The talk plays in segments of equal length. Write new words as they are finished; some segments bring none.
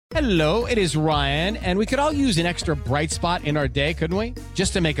Hello, it is Ryan, and we could all use an extra bright spot in our day, couldn't we?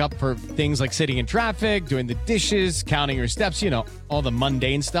 Just to make up for things like sitting in traffic, doing the dishes, counting your steps, all the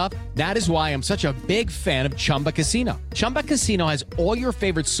mundane stuff. That is why I'm such a big fan of Chumba Casino. Chumba Casino has all your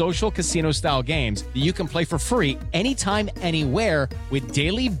favorite social casino-style games that you can play for free anytime, anywhere with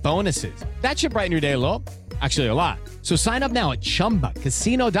daily bonuses. That should brighten your day a little. Actually, a lot. So sign up now at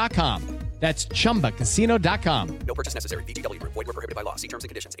ChumbaCasino.com. That's ChumbaCasino.com. No purchase necessary. VGW Group. Void where prohibited by law. See terms and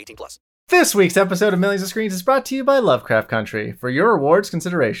conditions. 18+. This week's episode of Millions of Screens is brought to you by Lovecraft Country. For your awards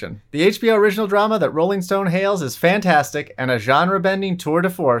consideration, the HBO original drama that Rolling Stone hails as fantastic and a genre-bending tour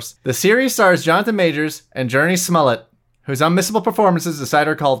de force, the series stars Jonathan Majors and Jurnee Smollett, whose unmissable performances the site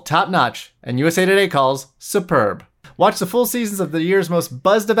are called top-notch and USA Today calls superb. Watch the full seasons of the year's most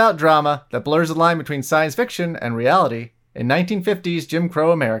buzzed-about drama that blurs the line between science fiction and reality in 1950s Jim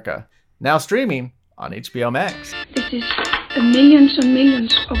Crow America. Now streaming on HBO Max. It is millions and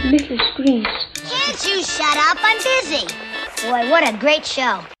millions of little screens. Can't you shut up? I'm busy. Boy, what a great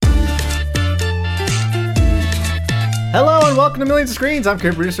show. Hello and welcome to Millions of Screens. I'm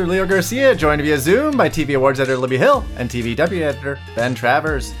co-producer Leo Garcia, joined via Zoom by TV Awards editor Libby Hill and TV Deputy editor Ben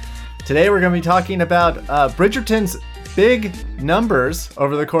Travers. Today we're going to be talking about Bridgerton's big numbers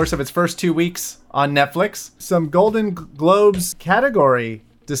over the course of its first 2 weeks on Netflix, some Golden Globes category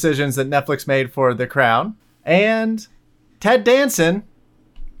decisions that Netflix made for The Crown, and Ted Danson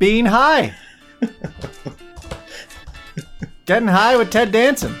being high. Getting high with Ted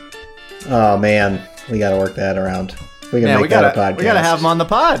Danson. Oh man, we got to work that around. We can make that a podcast. We got to have him on the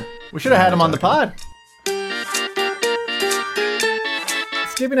pod. We should have had him on the pod.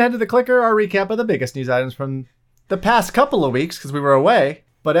 Skipping ahead to the clicker, our recap of the biggest news items from the past couple of weeks because we were away.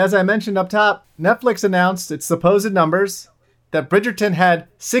 But as I mentioned up top, Netflix announced its supposed numbers that Bridgerton had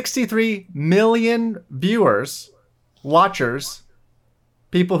 63 million viewers, watchers,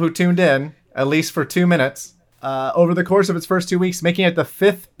 people who tuned in, at least for 2 minutes, over the course of its first 2 weeks, making it the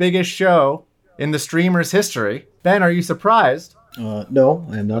fifth biggest show in the streamer's history. Ben, are you surprised? No,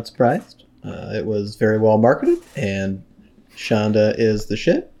 I am not surprised. It was very well marketed, and Shonda is the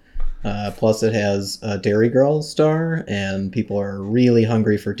shit. Plus it has a Dairy Girls star, and people are really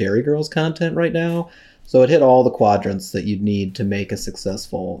hungry for Dairy Girls content right now. So it hit all the quadrants that you'd need to make a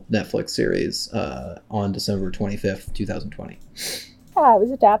successful Netflix series on December 25th, 2020. Yeah, it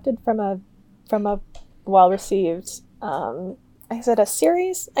was adapted from a well-received, is it a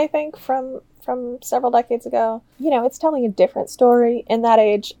series, I think, from several decades ago. It's telling a different story in that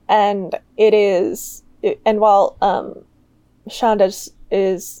age, and while Shonda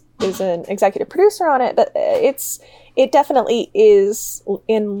is an executive producer on it, but it definitely is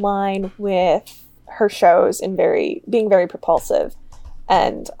in line with her shows in being very propulsive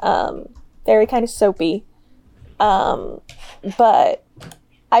and very kind of soapy. But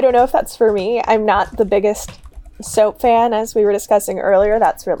I don't know if that's for me. I'm not the biggest soap fan, as we were discussing earlier.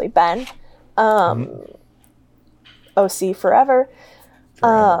 That's really Ben. OC forever.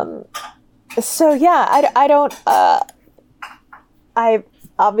 So yeah, I don't. I've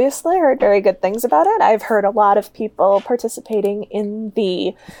obviously heard very good things about it. I've heard a lot of people participating in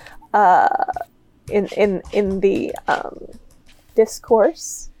the in the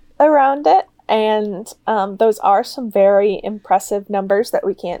discourse around it, and those are some very impressive numbers that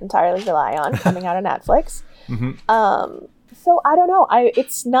we can't entirely rely on coming out of Netflix. Mm-hmm. So I don't know.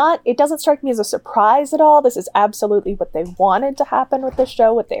 It doesn't strike me as a surprise at all. This is absolutely what they wanted to happen with this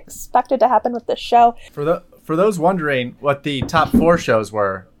show, what they expected to happen with this show. For those wondering what the top 4 shows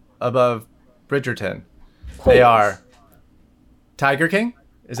were above Bridgerton, Please. They are Tiger King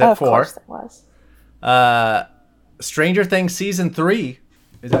is at 4. Of course it was. Stranger Things Season 3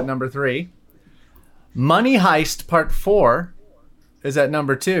 is at number 3. Money Heist Part 4 is at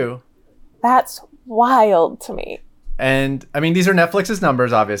number 2. That's wild to me. And, I mean, these are Netflix's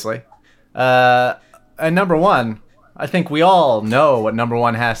numbers, obviously. And number 1, I think we all know what number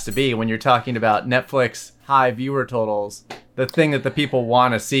 1 has to be when you're talking about Netflix high viewer totals. The thing that the people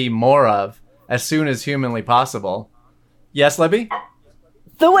want to see more of as soon as humanly possible. Yes, Libby?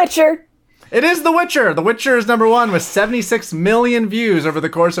 The Witcher. It is The Witcher. The Witcher is number 1 with 76 million views over the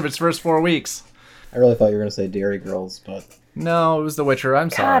course of its first 4 weeks. I really thought you were going to say Dairy Girls, but... No, it was The Witcher. I'm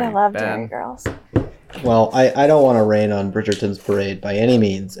sorry, God, I love Ben. Dairy Girls. Well, I don't want to rain on Bridgerton's parade by any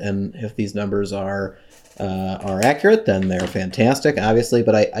means, and if these numbers are accurate, then they're fantastic, obviously,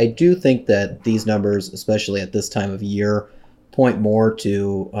 but I do think that these numbers, especially at this time of year, point more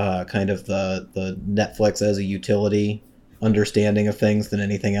to kind of the Netflix as a utility understanding of things than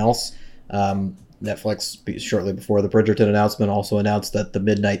anything else. Netflix, shortly before the Bridgerton announcement, also announced that The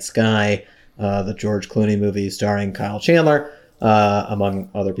Midnight Sky, the George Clooney movie starring Kyle Chandler, among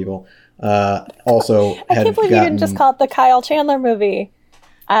other people. Also, I can't believe you didn't just call it the Kyle Chandler movie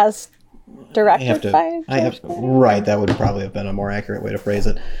as directed by George Clooney. Right, that would probably have been a more accurate way to phrase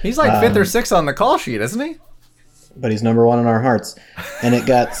it. He's like 5th or 6th on the call sheet, isn't he? But he's number 1 in our hearts. And it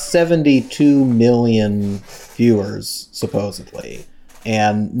got 72 million viewers, supposedly.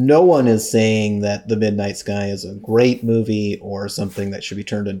 And no one is saying that The Midnight Sky is a great movie or something that should be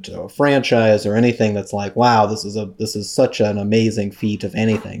turned into a franchise or anything that's like, wow, this is such an amazing feat of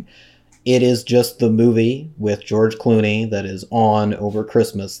anything. It is just the movie with George Clooney that is on over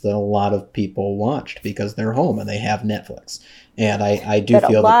Christmas that a lot of people watched because they're home and they have Netflix. And I do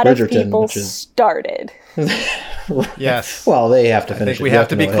feel that Bridgerton, which is started. Yes. Well, they have to finish. I think we have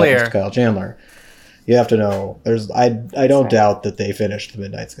to be clear. To Kyle Chandler. You have to know. I don't doubt that they finished The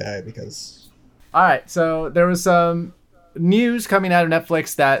Midnight Sky because. All right. So there was some news coming out of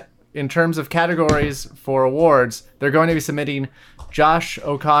Netflix that in terms of categories for awards, they're going to be submitting Josh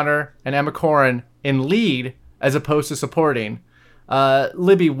O'Connor and Emma Corrin in lead as opposed to supporting.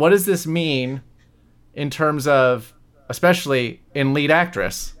 Libby, what does this mean in terms of, especially in lead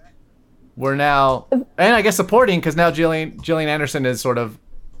actress? We're now, and I guess supporting, because now Gillian Anderson is sort of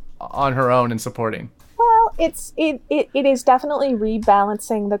on her own in supporting. Well, it is definitely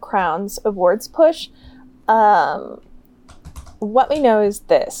rebalancing the Crown's awards push. What we know is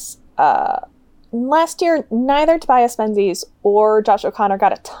this. Last year, neither Tobias Menzies or Josh O'Connor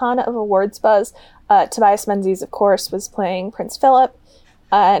got a ton of awards buzz. Tobias Menzies, of course, was playing Prince Philip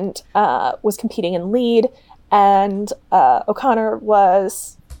and was competing in lead. And O'Connor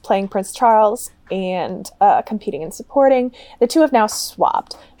was playing Prince Charles and competing in supporting. The two have now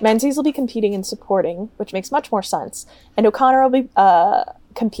swapped. Menzies will be competing in supporting, which makes much more sense. And O'Connor will be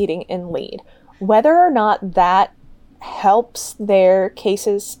competing in lead. Whether or not that helps their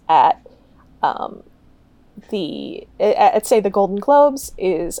cases at say the Golden Globes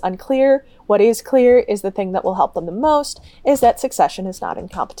is unclear. What is clear is the thing that will help them the most is that Succession is not in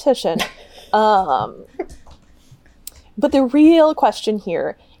competition. But the real question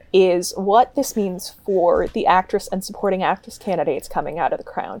here is what this means for the actress and supporting actress candidates coming out of The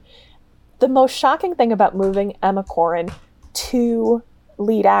Crown. The most shocking thing about moving Emma Corrin to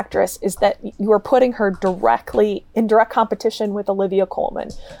lead actress is that you are putting her directly in direct competition with Olivia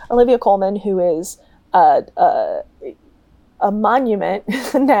Colman. Olivia Colman, who is a monument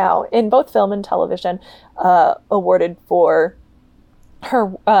now in both film and television, awarded for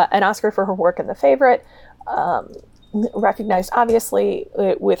her an Oscar for her work in The Favourite, recognized obviously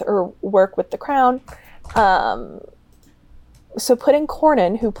with her work with The Crown. So putting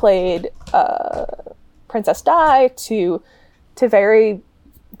Corrin, who played Princess Di, to very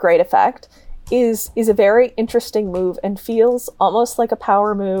great effect is a very interesting move and feels almost like a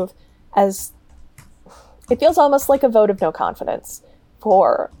power move, as it feels almost like a vote of no confidence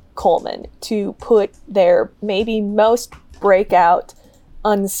for Coleman to put their maybe most breakout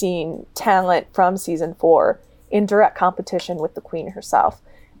unseen talent from season 4 in direct competition with the Queen herself.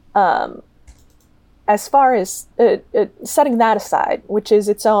 As far as setting that aside, which is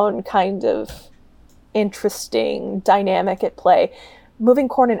its own kind of interesting dynamic at play, moving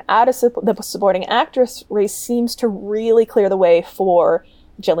Corrin out of the supporting actress race seems to really clear the way for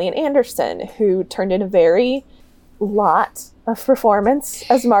Gillian Anderson, who turned in a very lot of performance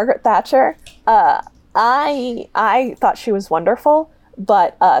as Margaret Thatcher. I thought she was wonderful,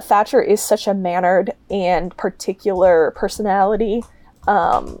 but Thatcher is such a mannered and particular personality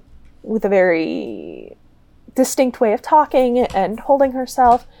with a very distinct way of talking and holding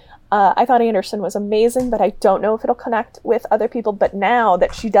herself. I thought Anderson was amazing, but I don't know if it'll connect with other people. But now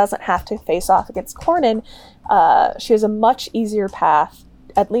that she doesn't have to face off against Corrin, she has a much easier path,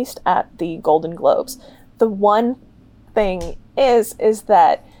 at least at the Golden Globes. The one thing is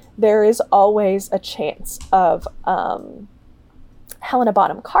that there is always a chance of Helena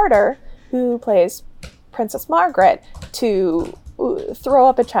Bonham Carter, who plays Princess Margaret, to throw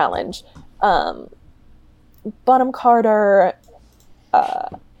up a challenge. Bonham Carter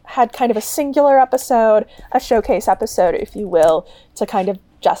had kind of a singular episode, a showcase episode, if you will, to kind of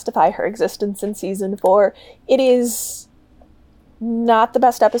justify her existence in season 4. It is not the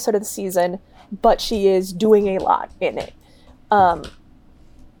best episode of the season, but she is doing a lot in it.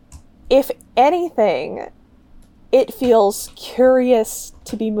 If anything, it feels curious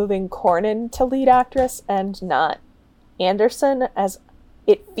to be moving Corrin to lead actress and not Anderson, as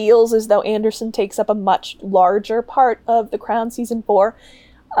it feels as though Anderson takes up a much larger part of The Crown season 4.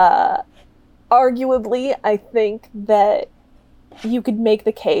 Arguably, I think that you could make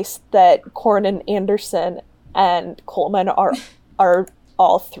the case that Corrin, Anderson, and Coleman are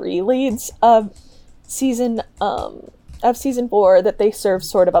all 3 leads of season season 4 that they serve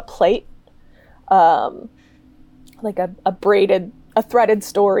sort of a plate, like a threaded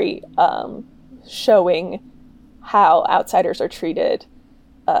story, showing how outsiders are treated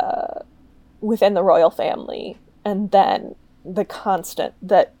within the royal family, and then the constant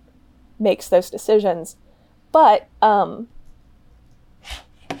that makes those decisions. But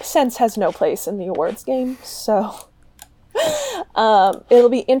sense has no place in the awards game, so it'll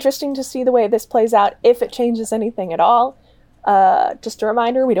be interesting to see the way this plays out, if it changes anything at all. Just a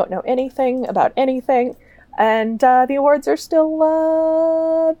reminder, we don't know anything about anything, and the awards are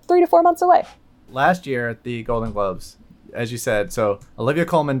still 3 to 4 months away. Last year at the Golden Globes, as you said, so Olivia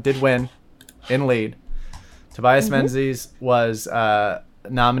Colman did win in lead. Tobias Menzies was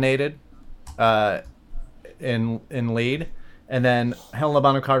nominated in lead, and then Helena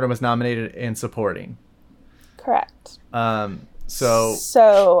Bonham Carter was nominated in supporting. Correct.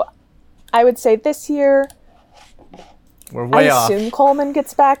 So I would say this year we're way off. I assume Coleman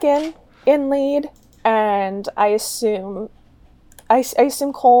gets back in lead, and I assume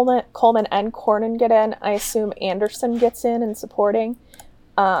Coleman and Cornyn get in. I assume Anderson gets in supporting.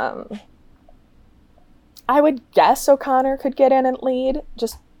 I would guess O'Connor could get in lead,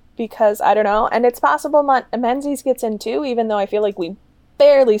 just because, I don't know. And it's possible Menzies gets in too, even though I feel like we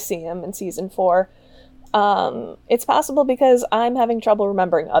barely see him in season 4. It's possible because I'm having trouble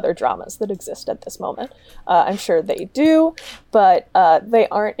remembering other dramas that exist at this moment. I'm sure they do, but they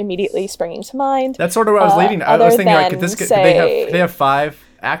aren't immediately springing to mind. That's sort of what I was leading. I was thinking, like, they have 5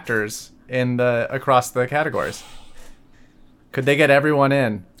 actors across the categories. Could they get everyone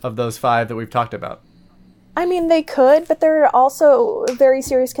in of those 5 that we've talked about? I mean, they could, but there are also very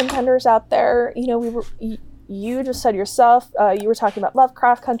serious contenders out there. You know, you just said yourself, you were talking about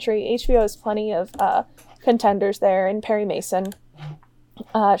Lovecraft Country. HBO has plenty of contenders there, and Perry Mason,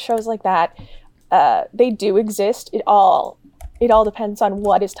 shows like that. They do exist. It all depends on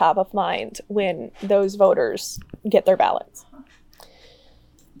what is top of mind when those voters get their ballots.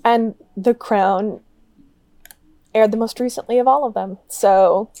 And The Crown aired the most recently of all of them,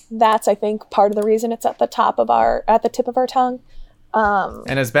 so that's, I think, part of the reason it's at the tip of our tongue.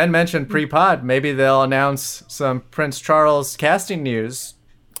 And as Ben mentioned pre-pod, maybe they'll announce some Prince Charles casting news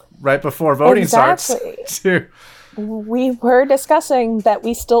right before voting starts. We were discussing that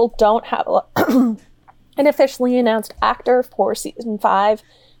we still don't have an officially announced actor for season 5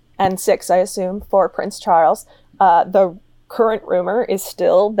 and 6, I assume, for Prince Charles. The current rumor is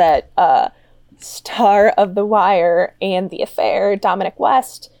still that star of The Wire and The Affair, Dominic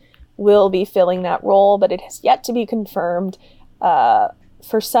West, will be filling that role, but it has yet to be confirmed.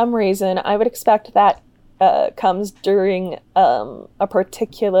 For some reason, I would expect that comes during a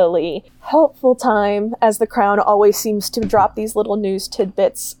particularly helpful time, as The Crown always seems to drop these little news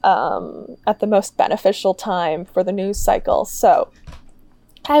tidbits at the most beneficial time for the news cycle. So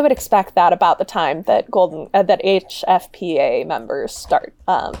I would expect that about the time that that HFPA members start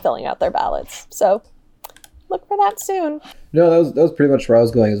filling out their ballots. So look for that soon. No, that was pretty much where I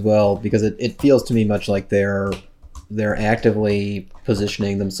was going as well, because it feels to me much like they're actively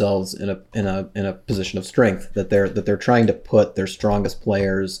positioning themselves in a position of strength, that they're trying to put their strongest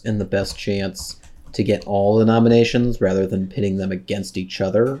players in the best chance to get all the nominations, rather than pitting them against each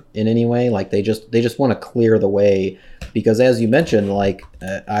other in any way. Like they just want to clear the way, because as you mentioned, like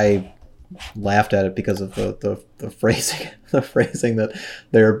I laughed at it because of the phrasing that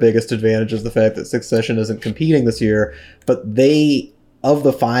their biggest advantage is the fact that Succession isn't competing this year, but of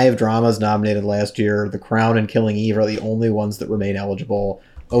the 5 dramas nominated last year, The Crown and Killing Eve are the only ones that remain eligible.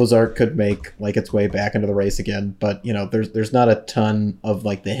 Ozark could make like its way back into the race again, but you know, there's not a ton of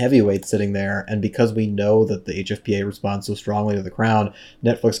like the heavyweights sitting there, and because we know that the HFPA responds so strongly to The Crown,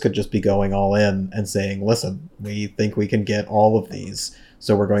 Netflix could just be going all in and saying, listen, we think we can get all of these,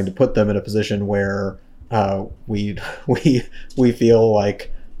 so we're going to put them in a position where we feel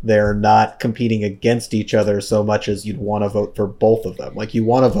like they're not competing against each other so much as you'd want to vote for both of them. Like you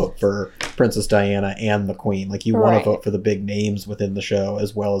want to vote for Princess Diana and the Queen. Like you want to vote for the big names within the show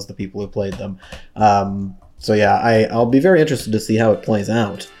as well as the people who played them. So yeah, I'll be very interested to see how it plays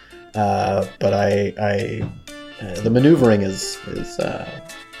out. But the maneuvering is I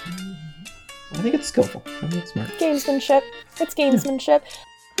think it's skillful. I think it's smart. Gamesmanship. It's gamesmanship.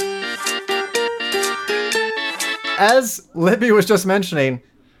 As Libby was just mentioning,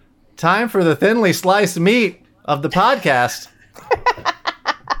 time for the thinly sliced meat of the podcast.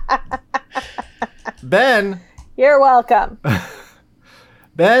 Ben. You're welcome.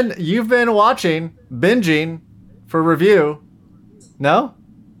 Ben, you've been binging for review. No?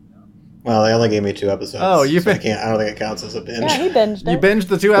 Well, they only gave me 2 episodes. Oh, I don't think it counts as a binge. Yeah, he binged it. You binged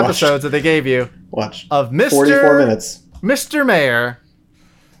the 2 episodes that they gave you. Watch. Of Mr. 44 minutes. Mr. Mayor,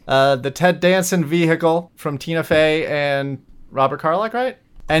 the Ted Danson vehicle from Tina Fey and Robert Carlock, right?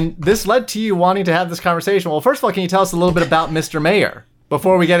 And this led to you wanting to have this conversation. Well, first of all, can you tell us a little bit about Mr. Mayor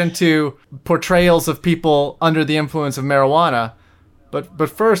before we get into portrayals of people under the influence of marijuana? But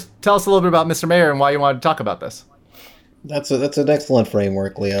first, tell us a little bit about Mr. Mayor and why you wanted to talk about this. That's an excellent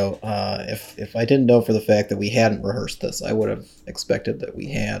framework, Leo. If I didn't know for the fact that we hadn't rehearsed this, I would have expected that we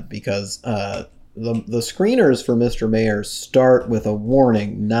had, because the screeners for Mr. Mayor start with a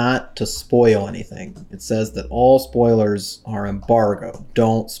warning not to spoil anything. It says that all spoilers are embargoed.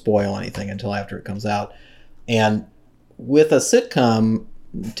 Don't spoil anything until after it comes out. And with a sitcom,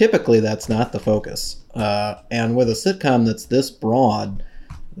 typically that's not the focus. And with a sitcom that's this broad,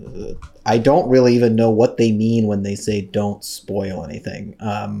 I don't really even know what they mean when they say don't spoil anything.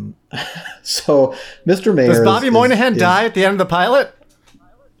 So Mr. Mayor... Does Bobby Moynihan die at the end of the pilot?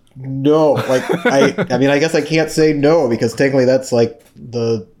 No, like I mean, I guess I can't say no, because technically that's like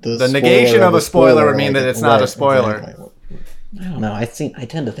the negation of a spoiler would mean that it's not a spoiler. Exactly. I don't know. I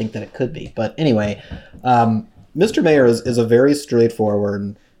tend to think that it could be, but anyway, Mr. Mayor is a very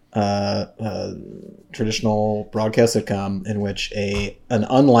straightforward traditional broadcast sitcom in which an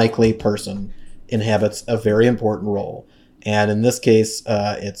unlikely person inhabits a very important role, and in this case,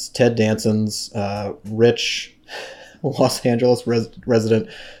 it's Ted Danson's rich Los Angeles resident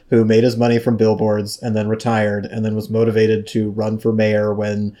who made his money from billboards and then retired and then was motivated to run for mayor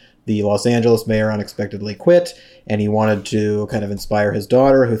when the Los Angeles mayor unexpectedly quit, and he wanted to kind of inspire his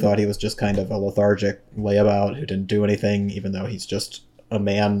daughter, who thought he was just kind of a lethargic layabout who didn't do anything, even though he's just a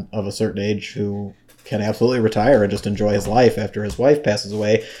man of a certain age who can absolutely retire and just enjoy his life after his wife passes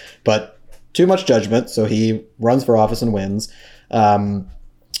away. But too much judgment, so he runs for office and wins.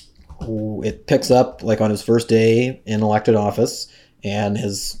 It picks up like on his first day in elected office, and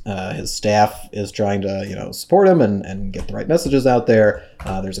his staff is trying to support him and get the right messages out there.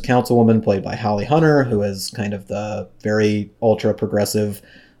 There's a councilwoman played by Holly Hunter, who is kind of the very ultra progressive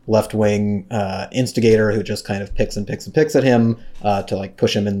left-wing instigator who just kind of picks at him to like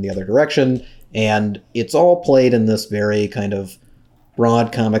push him in the other direction. And it's all played in this very kind of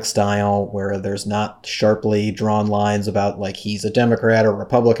broad comic style where there's not sharply drawn lines about like he's a Democrat or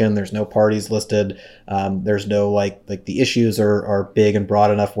Republican. There's no parties listed. There's no like the issues are big and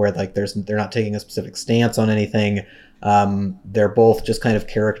broad enough where like they're not taking a specific stance on anything. They're both just kind of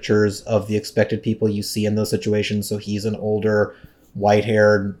caricatures of the expected people you see in those situations. So he's an older,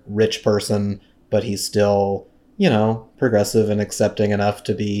 white-haired, rich person, but he's still, progressive and accepting enough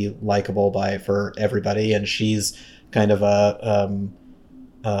to be likable for everybody. And she's kind of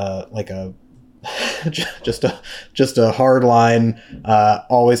just a hard line,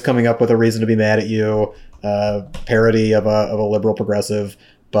 always coming up with a reason to be mad at you, parody of a liberal progressive.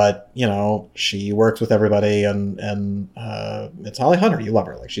 But she works with everybody, and it's Holly Hunter. You love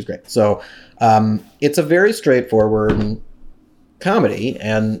her, like she's great. So it's a very straightforward comedy,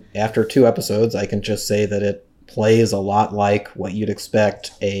 and after 2 episodes, I can just say that it plays a lot like what you'd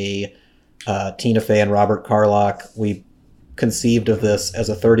expect a Tina Fey and Robert Carlock. We conceived of this as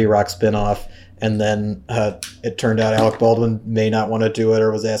a 30 Rock spinoff, and then it turned out Alec Baldwin may not want to do it or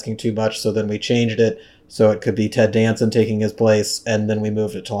was asking too much, so then we changed it so it could be Ted Danson taking his place, and then we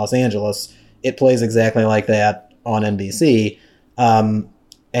moved it to Los Angeles. It plays exactly like that on NBC, and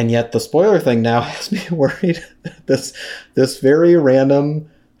yet the spoiler thing now has me worried that this very random,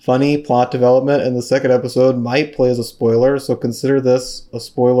 funny plot development in the second episode might play as a spoiler, so consider this a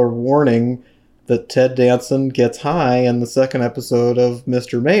spoiler warning that Ted Danson gets high in the second episode of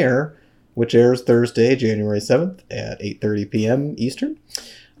Mr. Mayor, which airs Thursday, January 7th at 8:30 p.m. Eastern.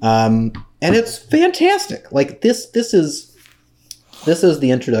 And it's fantastic. Like this is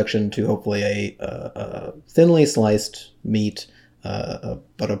the introduction to hopefully a thinly sliced meat,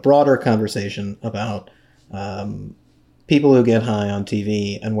 but a broader conversation about people who get high on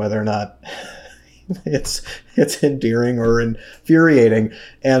TV and whether or not it's endearing or infuriating.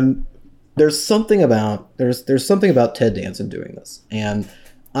 And there's something about Ted Danson doing this, and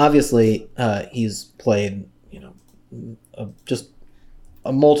obviously he's played just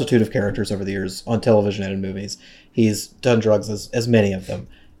a multitude of characters over the years on television and in movies. He's done drugs as many of them,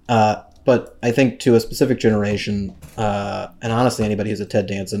 but I think to a specific generation, and honestly anybody who's a Ted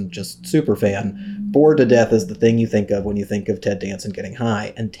Danson just super fan, bored to death is the thing you think of when you think of Ted Danson getting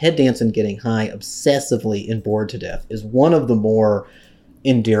high. And Ted Danson getting high obsessively in Bored to Death is one of the more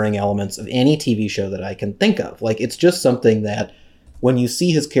endearing elements of any TV show that I can think of. Like, it's just something that when you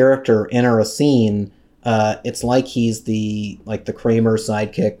see his character enter a scene, it's like he's the Kramer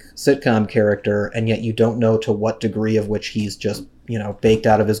sidekick sitcom character, and yet you don't know to what degree of which he's just baked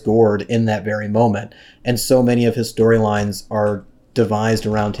out of his gourd in that very moment. And so many of his storylines are devised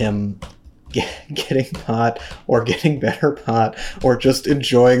around him getting pot or getting better pot or just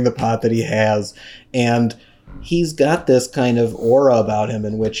enjoying the pot that he has. And he's got this kind of aura about him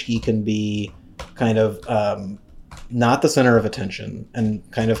in which he can be kind of not the center of attention and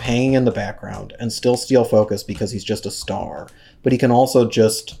kind of hanging in the background and still steal focus because he's just a star. But he can also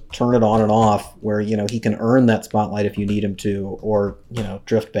just turn it on and off where, he can earn that spotlight if you need him to, or,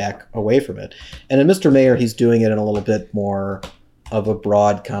 drift back away from it. And in Mr. Mayor, he's doing it in a little bit more of a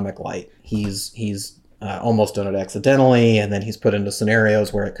broad comic light. He's almost done it accidentally, and then he's put into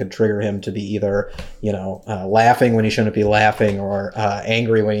scenarios where it could trigger him to be either, laughing when he shouldn't be laughing, or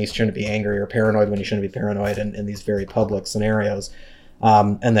angry when he shouldn't be angry, or paranoid when he shouldn't be paranoid in these very public scenarios.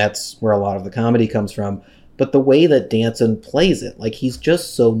 And that's where a lot of the comedy comes from. But the way that Danson plays it, like, he's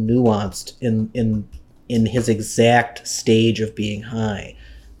just so nuanced in his exact stage of being high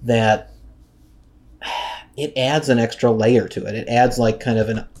that it adds an extra layer to it. It adds like kind of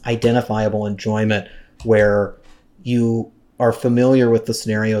an identifiable enjoyment where you are familiar with the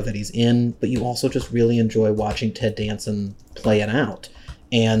scenario that he's in, but you also just really enjoy watching Ted Danson play it out.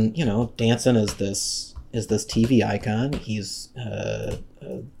 And, Danson is this TV icon. He's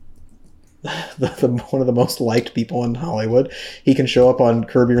one of the most liked people in Hollywood. He can show up on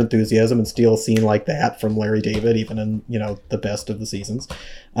Curb Your Enthusiasm and steal a scene like that from Larry David, even in, the best of the seasons.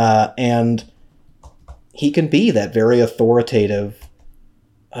 And he can be that very authoritative,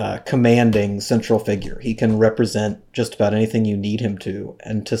 commanding central figure. He can represent just about anything you need him to.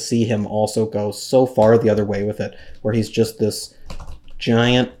 And to see him also go so far the other way with it, where he's just this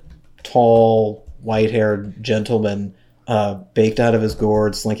giant, tall, white-haired gentleman baked out of his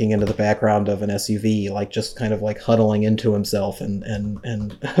gourd, slinking into the background of an SUV, like just kind of like huddling into himself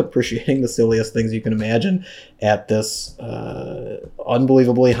and appreciating the silliest things you can imagine at this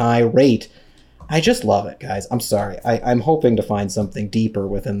unbelievably high rate. I just love it, guys. I'm sorry. I'm hoping to find something deeper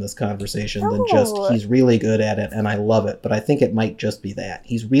within this conversation than just he's really good at it and I love it. But I think it might just be that.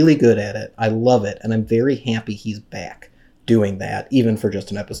 He's really good at it. I love it. And I'm very happy he's back doing that, even for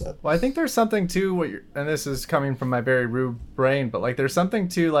just an episode. Well, I think there's something to and this is coming from my very rude brain, but like there's something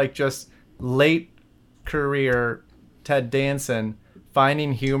to like just late career Ted Danson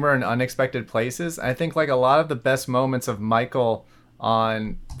finding humor in unexpected places. I think like a lot of the best moments of Michael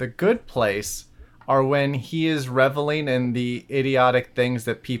on The Good Place are when he is reveling in the idiotic things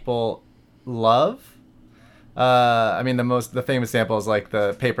that people love. I mean, the famous example is like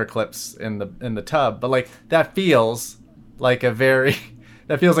the paper clips in the tub, but like that feels like a very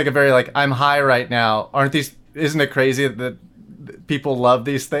like, I'm high right now. Isn't it crazy that people love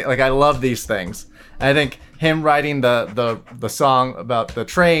these things? Like, I love these things. And I think him writing the song about the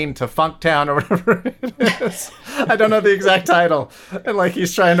train to Funktown or whatever it is, I don't know the exact title, and like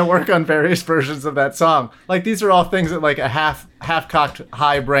he's trying to work on various versions of that song. Like, these are all things that like a half-cocked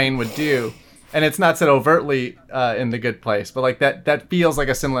high brain would do, and it's not said overtly in The Good Place, but like that feels like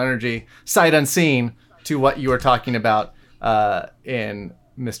a similar energy, sight unseen, to what you were talking about in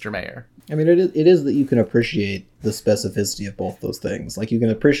Mr. Mayor. I mean, it is that you can appreciate the specificity of both those things. Like, you can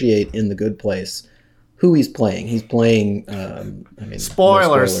appreciate in The Good Place who he's playing. He's playing, spoilers, no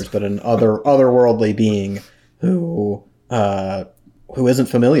spoilers, but an otherworldly being who isn't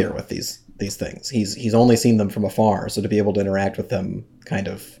familiar with these things. He's only seen them from afar, so to be able to interact with them kind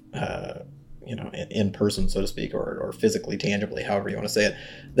of in person, so to speak, or physically, tangibly, however you want to say it,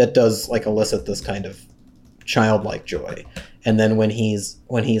 that does like elicit this kind of childlike joy. And then when he's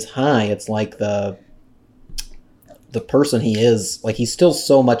high, it's like the person he is, like, he's still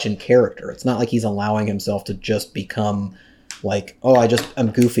so much in character. It's not like he's allowing himself to just become like, oh,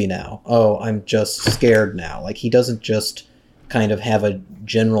 I'm goofy now. Oh, I'm just scared now. Like, he doesn't just kind of have a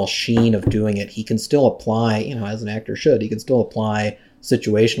general sheen of doing it. He can still apply, as an actor should, he can still apply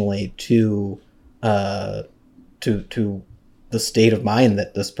situationally to the state of mind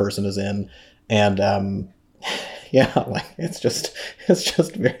that this person is in. And, yeah, like he's just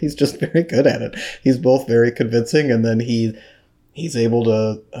very good at it. He's both very convincing, and then he's able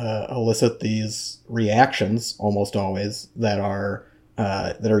to elicit these reactions almost always that are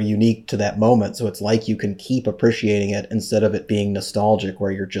unique to that moment. So it's like you can keep appreciating it instead of it being nostalgic,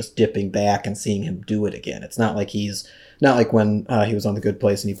 where you're just dipping back and seeing him do it again. It's not like when he was on The Good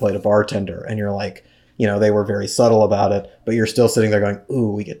Place and he played a bartender, and you're like, they were very subtle about it, but you're still sitting there going,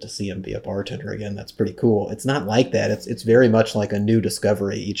 ooh, we get to see him be a bartender again. That's pretty cool. It's not like that. It's very much like a new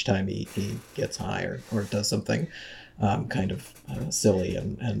discovery each time he gets high or does something kind of silly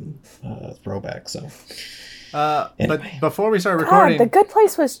and throwback. So, anyway. But before we start recording... The Good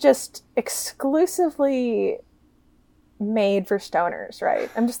Place was just exclusively made for stoners, right?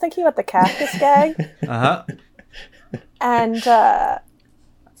 I'm just thinking about the cactus gag. Uh-huh. And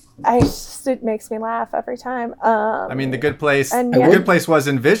it makes me laugh every time. I mean, The Good Place. The and Good Place was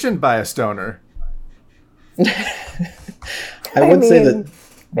envisioned by a stoner. I would say mean,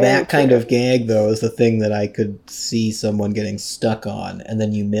 that very kind true. of gag, though, is the thing that I could see someone getting stuck on, and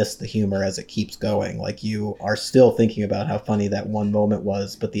then you miss the humor as it keeps going. Like, you are still thinking about how funny that one moment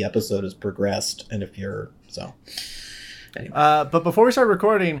was, but the episode has progressed, and if you're... So, anyway. But before we start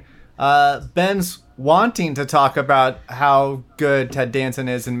recording, Ben's wanting to talk about how good Ted Danson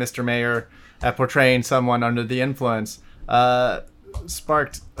is in Mr. Mayor at portraying someone under the influence.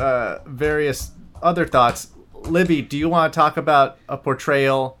 Sparked various other thoughts. Libby, do you want to talk about a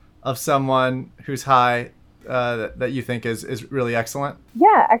portrayal of someone who's high that you think is really excellent?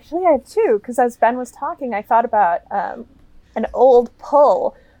 Yeah, actually I have two, because as Ben was talking, I thought about an old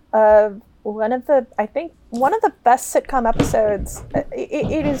pull of one of the best sitcom episodes.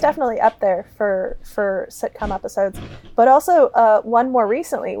 It is definitely up there for sitcom episodes, but also one more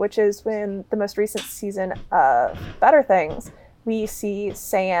recently, which is when the most recent season of Better Things, we see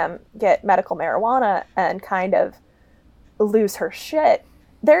Sam get medical marijuana and kind of lose her shit.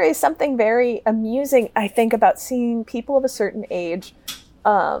 There is something very amusing, I think, about seeing people of a certain age,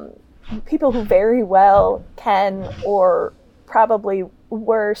 people who very well can or probably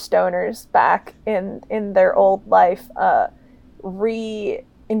were stoners back in their old life,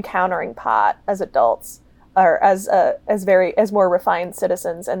 re-encountering pot as adults or as more refined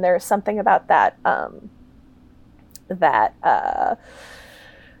citizens. And there's something about that I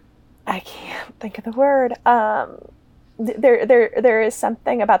can't think of the word. There is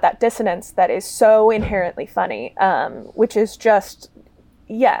something about that dissonance that is so inherently funny, which is just,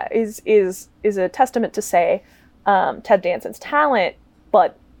 is a testament to, say, Ted Danson's talent,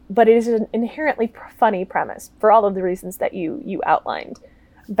 but it is an inherently funny premise for all of the reasons that you outlined,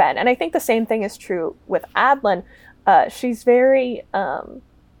 Ben. And I think the same thing is true with Adlin. She's very,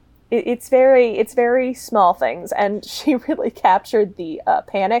 it's very small things, and she really captured the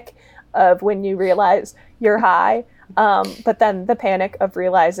panic of when you realize you're high, but then the panic of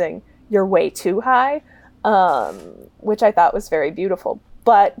realizing you're way too high, which I thought was very beautiful.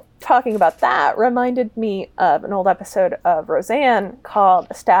 But talking about that reminded me of an old episode of Roseanne called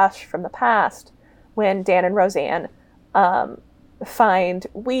A Stash from the Past, when Dan and Roseanne find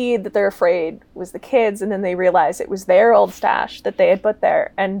weed that they're afraid was the kids, and then they realize it was their old stash that they had put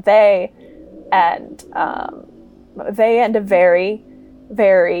there, and they and a very,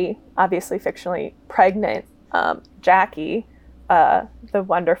 very obviously fictionally pregnant Jackie, the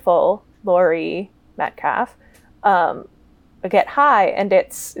wonderful Laurie Metcalf, get high, and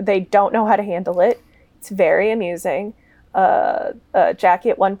they don't know how to handle it. It's very amusing. Jackie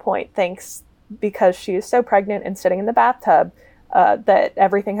at one point thinks, because she is so pregnant and sitting in the bathtub, that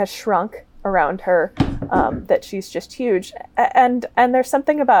everything has shrunk around her, that she's just huge. And there's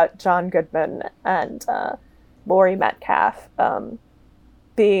something about John Goodman and Laurie Metcalf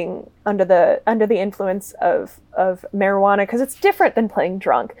being under the influence of marijuana, because it's different than playing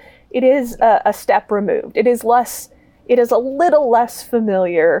drunk. It is a step removed. It is a little less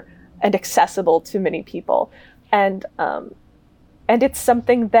familiar and accessible to many people. And it's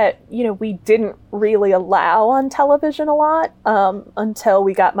something that, we didn't really allow on television a lot until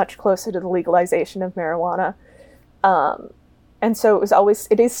we got much closer to the legalization of marijuana. And so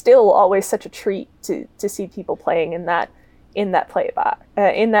it is still always such a treat to see people playing in that playbox,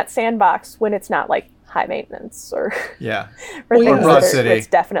 in that sandbox, when it's not like high maintenance or Yeah. or things Broad that City. it's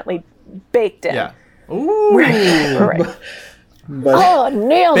definitely baked in. Yeah. Ooh. Right. But Oh,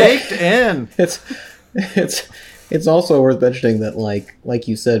 nailed it. Baked in. it's also worth mentioning that, like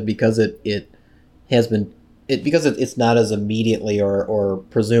you said, because it's not as immediately or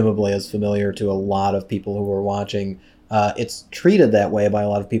presumably as familiar to a lot of people who are watching. It's treated that way by a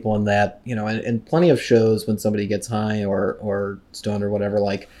lot of people, in that, and plenty of shows, when somebody gets high or stoned or whatever,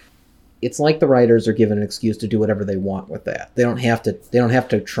 it's like the writers are given an excuse to do whatever they want with that. They don't have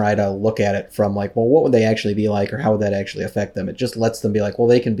to try to look at it from what would they actually be like, or how would that actually affect them? It just lets them be like, well,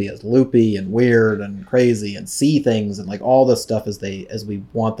 they can be as loopy and weird and crazy and see things and all this stuff as we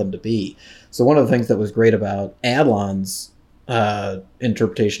want them to be. So one of the things that was great about Adlon's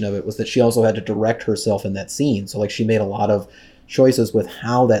interpretation of it was that she also had to direct herself in that scene. So she made a lot of choices with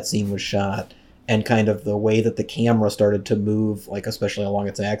how that scene was shot, and kind of the way that the camera started to move, especially along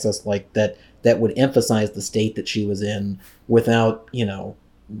its axis, that would emphasize the state that she was in without,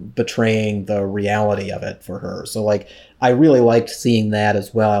 betraying the reality of it for her. So I really liked seeing that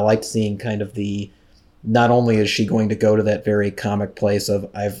as well. I liked seeing kind of the not only is she going to go to that very comic place of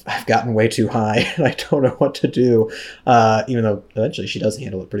I've gotten way too high and I don't know what to do, even though eventually she does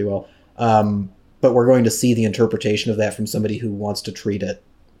handle it pretty well. But we're going to see the interpretation of that from somebody who wants to treat it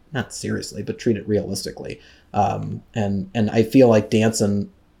not seriously, but treat it realistically. And I feel like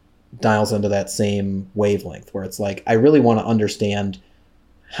Danson dials into that same wavelength where it's like, I really want to understand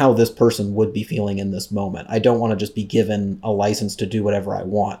how this person would be feeling in this moment. I don't want to just be given a license to do whatever I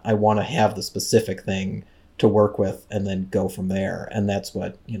want. I want to have the specific thing to work with and then go from there. And that's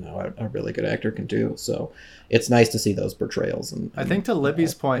what, a really good actor can do. So it's nice to see those portrayals. And I think to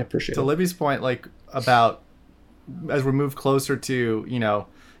Libby's point, like about as we move closer to,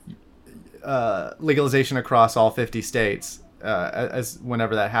 legalization across all 50 states, as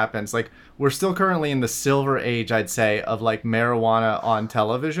whenever that happens, like we're still currently in the silver age, I'd say, of like marijuana on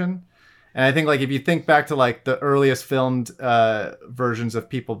television. And I think like if you think back to like the earliest filmed versions of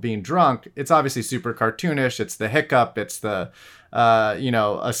people being drunk, it's obviously super cartoonish. It's the hiccup, it's the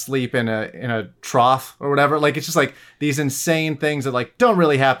asleep in a trough or whatever. Like it's just like these insane things that like don't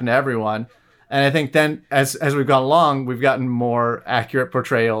really happen to everyone. And I think then as we've gone along, we've gotten more accurate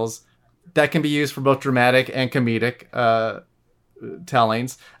portrayals that can be used for both dramatic and comedic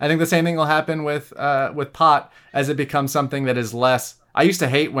tellings. I think the same thing will happen with pot as it becomes something that is less. I used to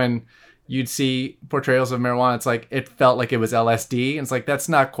hate when you'd see portrayals of marijuana. It's like it felt like it was LSD, and it's like that's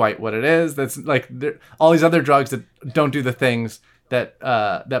not quite what it is. That's like all these other drugs that don't do the things that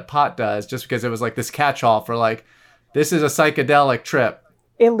that pot does, just because it was like this catch-all for like this is a psychedelic trip,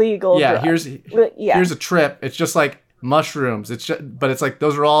 illegal. Yeah, drug. here's a trip. It's just like mushrooms. But it's like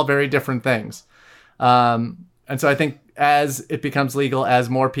those are all very different things. And so I think as it becomes legal, as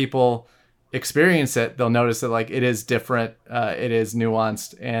more people experience it, they'll notice that like it is different, it is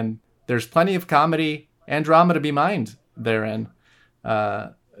nuanced, and there's plenty of comedy and drama to be mined therein.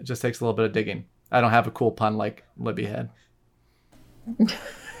 It just takes a little bit of digging. I don't have a cool pun like Libby had.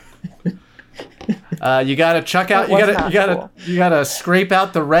 You gotta chuck out. You gotta scrape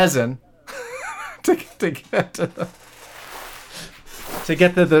out the resin to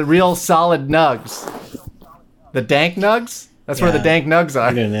get the real solid nugs. The dank nugs? That's where the dank nugs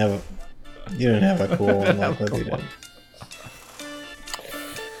are. You didn't have a cool one like Libby did.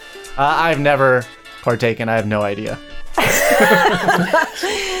 I've never partaken. I have no idea.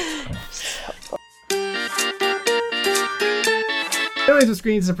 Millions of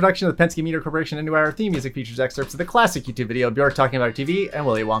Screens is a production of the Penske Media Corporation and New Era. Theme music features excerpts of the classic YouTube video Bjork Talking About TV and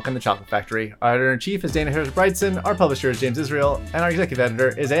Willy Wonka and the Chocolate Factory. Our editor-in-chief is Dana Harris-Brightson. Our publisher is James Israel. And our executive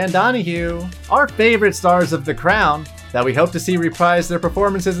editor is Ann Donahue. Our favorite stars of The Crown that we hope to see reprise their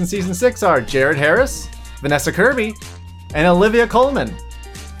performances in Season 6 are Jared Harris, Vanessa Kirby, and Olivia Colman.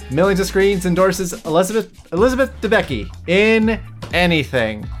 Millions of Screens endorses Elizabeth Debicki in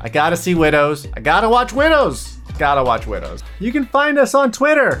anything. I gotta see Widows. I gotta watch Widows. You can find us on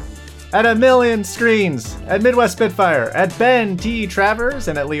Twitter at A Million Screens, at Midwest Spitfire, at Ben T. Travers,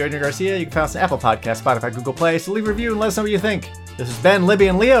 and at Leo Garcia. You can find us on Apple Podcasts, Spotify, Google Play. So leave a review and let us know what you think. This is Ben, Libby,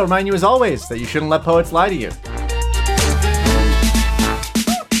 and Leo. Remind you as always that you shouldn't let poets lie to you.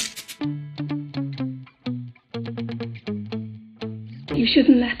 You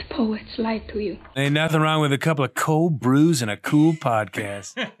shouldn't let poets lie to you. Ain't nothing wrong with a couple of cold brews and a cool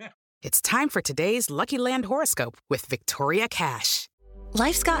podcast. It's time for today's Lucky Land horoscope with Victoria Cash.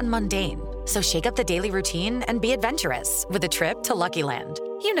 Life's gotten mundane, so shake up the daily routine and be adventurous with a trip to Lucky Land.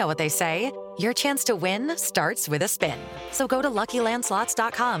 You know what they say, your chance to win starts with a spin. So go to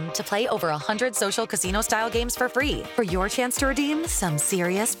LuckyLandSlots.com to play over 100 social casino-style games for free for your chance to redeem some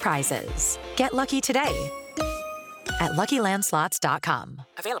serious prizes. Get lucky today at LuckyLandSlots.com.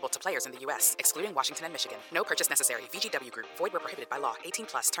 Available to players in the U.S., excluding Washington and Michigan. No purchase necessary. VGW Group. Void where prohibited by law.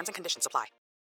 18+. Terms and conditions apply.